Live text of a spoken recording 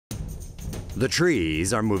The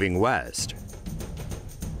trees are moving west.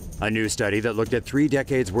 A new study that looked at 3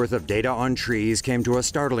 decades worth of data on trees came to a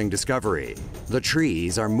startling discovery. The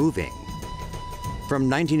trees are moving. From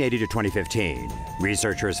 1980 to 2015,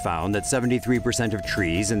 researchers found that 73% of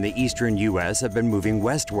trees in the eastern U.S. have been moving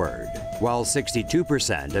westward, while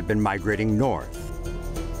 62% have been migrating north.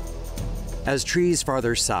 As trees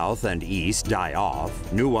farther south and east die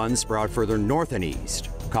off, new ones sprout further north and east,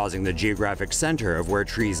 causing the geographic center of where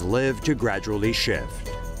trees live to gradually shift.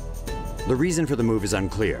 The reason for the move is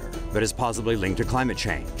unclear, but is possibly linked to climate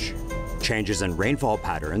change. Changes in rainfall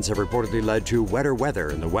patterns have reportedly led to wetter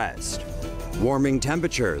weather in the west. Warming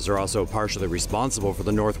temperatures are also partially responsible for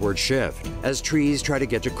the northward shift, as trees try to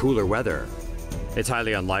get to cooler weather. It's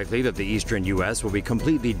highly unlikely that the eastern U.S. will be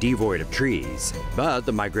completely devoid of trees, but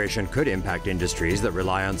the migration could impact industries that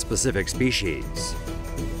rely on specific species.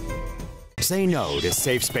 Say no to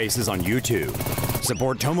safe spaces on YouTube.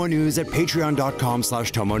 Support TomoNews at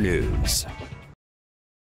patreon.com/TomoNews.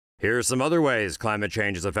 Here's some other ways climate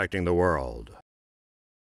change is affecting the world.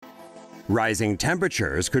 Rising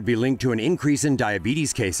temperatures could be linked to an increase in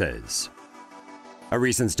diabetes cases. A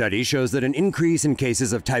recent study shows that an increase in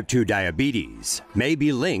cases of type 2 diabetes may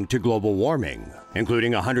be linked to global warming,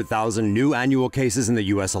 including 100,000 new annual cases in the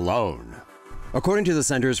U.S. alone. According to the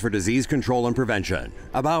Centers for Disease Control and Prevention,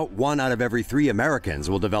 about 1 out of every 3 Americans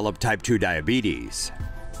will develop type 2 diabetes.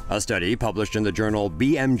 A study published in the journal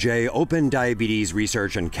BMJ Open Diabetes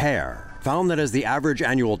Research and Care found that as the average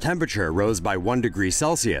annual temperature rose by 1 degree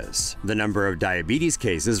Celsius, the number of diabetes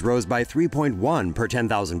cases rose by 3.1 per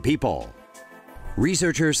 10,000 people.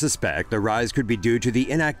 Researchers suspect the rise could be due to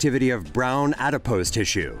the inactivity of brown adipose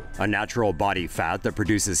tissue, a natural body fat that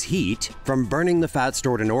produces heat from burning the fat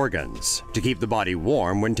stored in organs to keep the body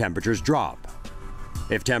warm when temperatures drop.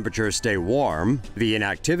 If temperatures stay warm, the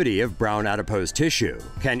inactivity of brown adipose tissue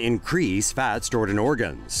can increase fat stored in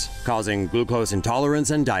organs, causing glucose intolerance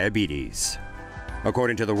and diabetes.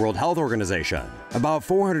 According to the World Health Organization, about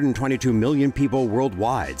 422 million people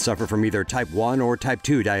worldwide suffer from either type 1 or type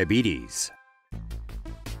 2 diabetes.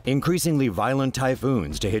 Increasingly violent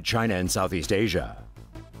typhoons to hit China and Southeast Asia.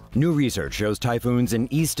 New research shows typhoons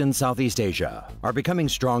in East and Southeast Asia are becoming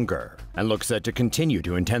stronger and look set to continue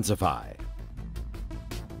to intensify.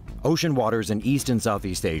 Ocean waters in East and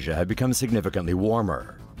Southeast Asia have become significantly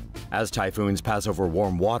warmer. As typhoons pass over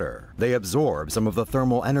warm water, they absorb some of the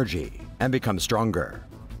thermal energy and become stronger.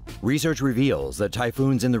 Research reveals that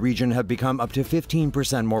typhoons in the region have become up to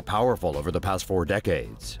 15% more powerful over the past 4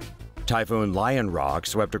 decades. Typhoon Lion Rock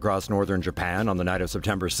swept across northern Japan on the night of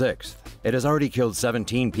September 6th. It has already killed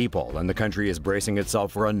 17 people, and the country is bracing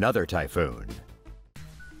itself for another typhoon.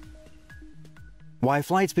 Why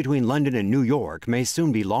flights between London and New York may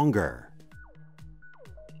soon be longer.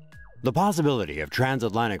 The possibility of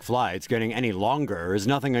transatlantic flights getting any longer is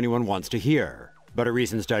nothing anyone wants to hear. But a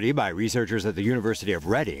recent study by researchers at the University of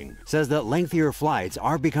Reading says that lengthier flights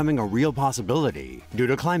are becoming a real possibility due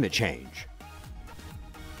to climate change.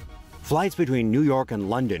 Flights between New York and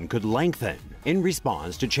London could lengthen in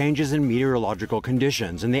response to changes in meteorological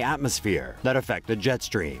conditions in the atmosphere that affect the jet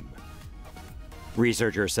stream.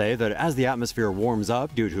 Researchers say that as the atmosphere warms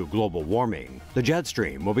up due to global warming, the jet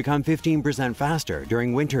stream will become 15% faster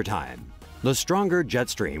during wintertime. The stronger jet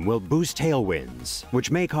stream will boost tailwinds,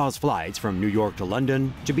 which may cause flights from New York to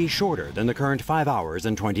London to be shorter than the current 5 hours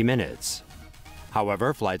and 20 minutes.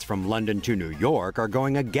 However, flights from London to New York are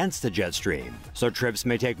going against the jet stream, so trips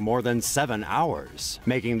may take more than 7 hours,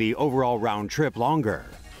 making the overall round trip longer.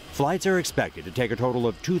 Flights are expected to take a total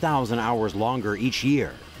of 2,000 hours longer each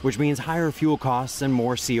year, which means higher fuel costs and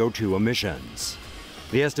more CO2 emissions.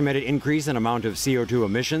 The estimated increase in amount of CO2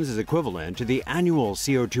 emissions is equivalent to the annual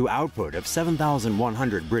CO2 output of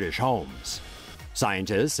 7,100 British homes.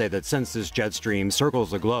 Scientists say that since this jet stream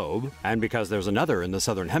circles the globe, and because there's another in the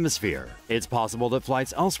southern hemisphere, it's possible that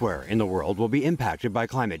flights elsewhere in the world will be impacted by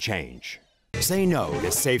climate change. Say no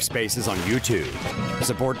to safe spaces on YouTube.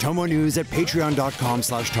 Support TomoNews at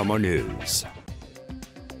patreon.com/TomoNews.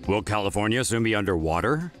 Will California soon be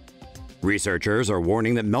underwater? Researchers are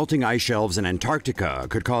warning that melting ice shelves in Antarctica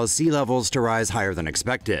could cause sea levels to rise higher than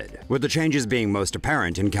expected, with the changes being most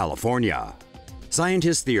apparent in California.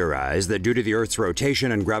 Scientists theorize that due to the Earth's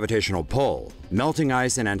rotation and gravitational pull, melting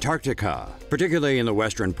ice in Antarctica, particularly in the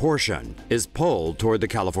western portion, is pulled toward the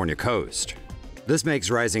California coast. This makes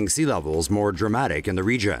rising sea levels more dramatic in the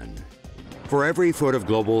region. For every foot of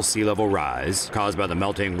global sea level rise caused by the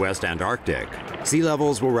melting West Antarctic, sea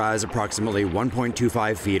levels will rise approximately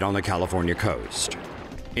 1.25 feet on the California coast.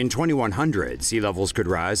 In 2100, sea levels could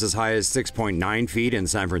rise as high as 6.9 feet in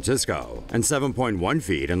San Francisco and 7.1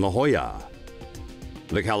 feet in La Jolla.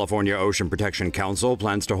 The California Ocean Protection Council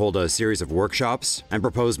plans to hold a series of workshops and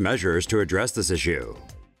propose measures to address this issue.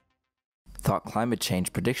 Thought climate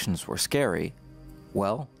change predictions were scary?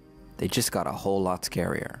 Well, they just got a whole lot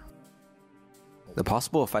scarier. The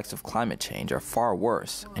possible effects of climate change are far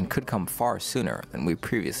worse and could come far sooner than we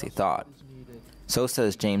previously thought. So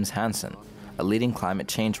says James Hansen, a leading climate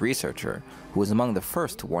change researcher who was among the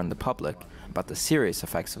first to warn the public about the serious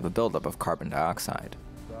effects of a buildup of carbon dioxide.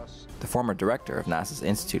 The former director of NASA's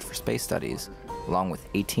Institute for Space Studies, along with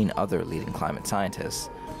 18 other leading climate scientists,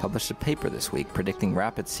 published a paper this week predicting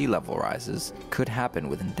rapid sea level rises could happen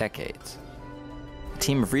within decades. The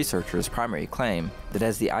team of researchers' primary claim that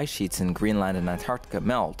as the ice sheets in Greenland and Antarctica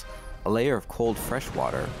melt, a layer of cold fresh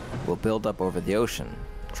water will build up over the ocean,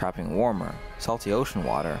 trapping warmer, salty ocean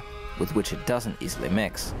water with which it doesn't easily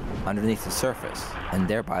mix underneath the surface, and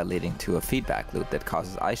thereby leading to a feedback loop that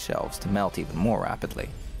causes ice shelves to melt even more rapidly,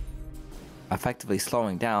 effectively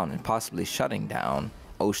slowing down and possibly shutting down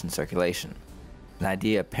ocean circulation. An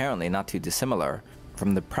idea apparently not too dissimilar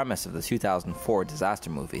from the premise of the 2004 disaster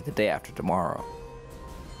movie The Day After Tomorrow.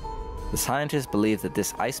 The scientists believe that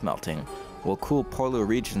this ice melting will cool polar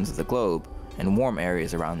regions of the globe and warm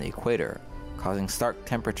areas around the equator, causing stark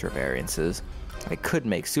temperature variances that could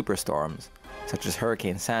make superstorms, such as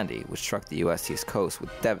Hurricane Sandy, which struck the US East Coast with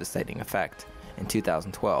devastating effect in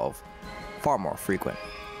 2012, far more frequent.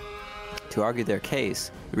 To argue their case,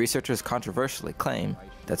 the researchers controversially claim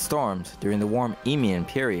that storms during the warm Eemian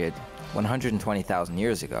period 120,000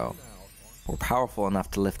 years ago were powerful enough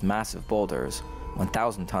to lift massive boulders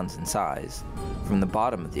 1,000 tons in size from the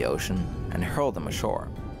bottom of the ocean and hurl them ashore.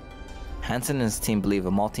 Hansen and his team believe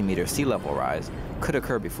a multi-meter sea level rise could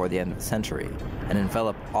occur before the end of the century and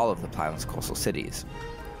envelop all of the planet's coastal cities.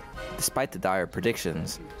 Despite the dire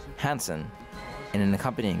predictions, Hansen, in an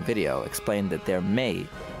accompanying video, explained that there may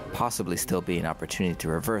possibly still be an opportunity to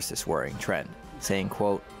reverse this worrying trend, saying,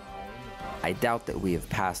 quote, "I doubt that we have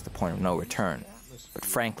passed the point of no return, but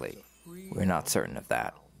frankly, we're not certain of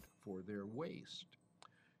that."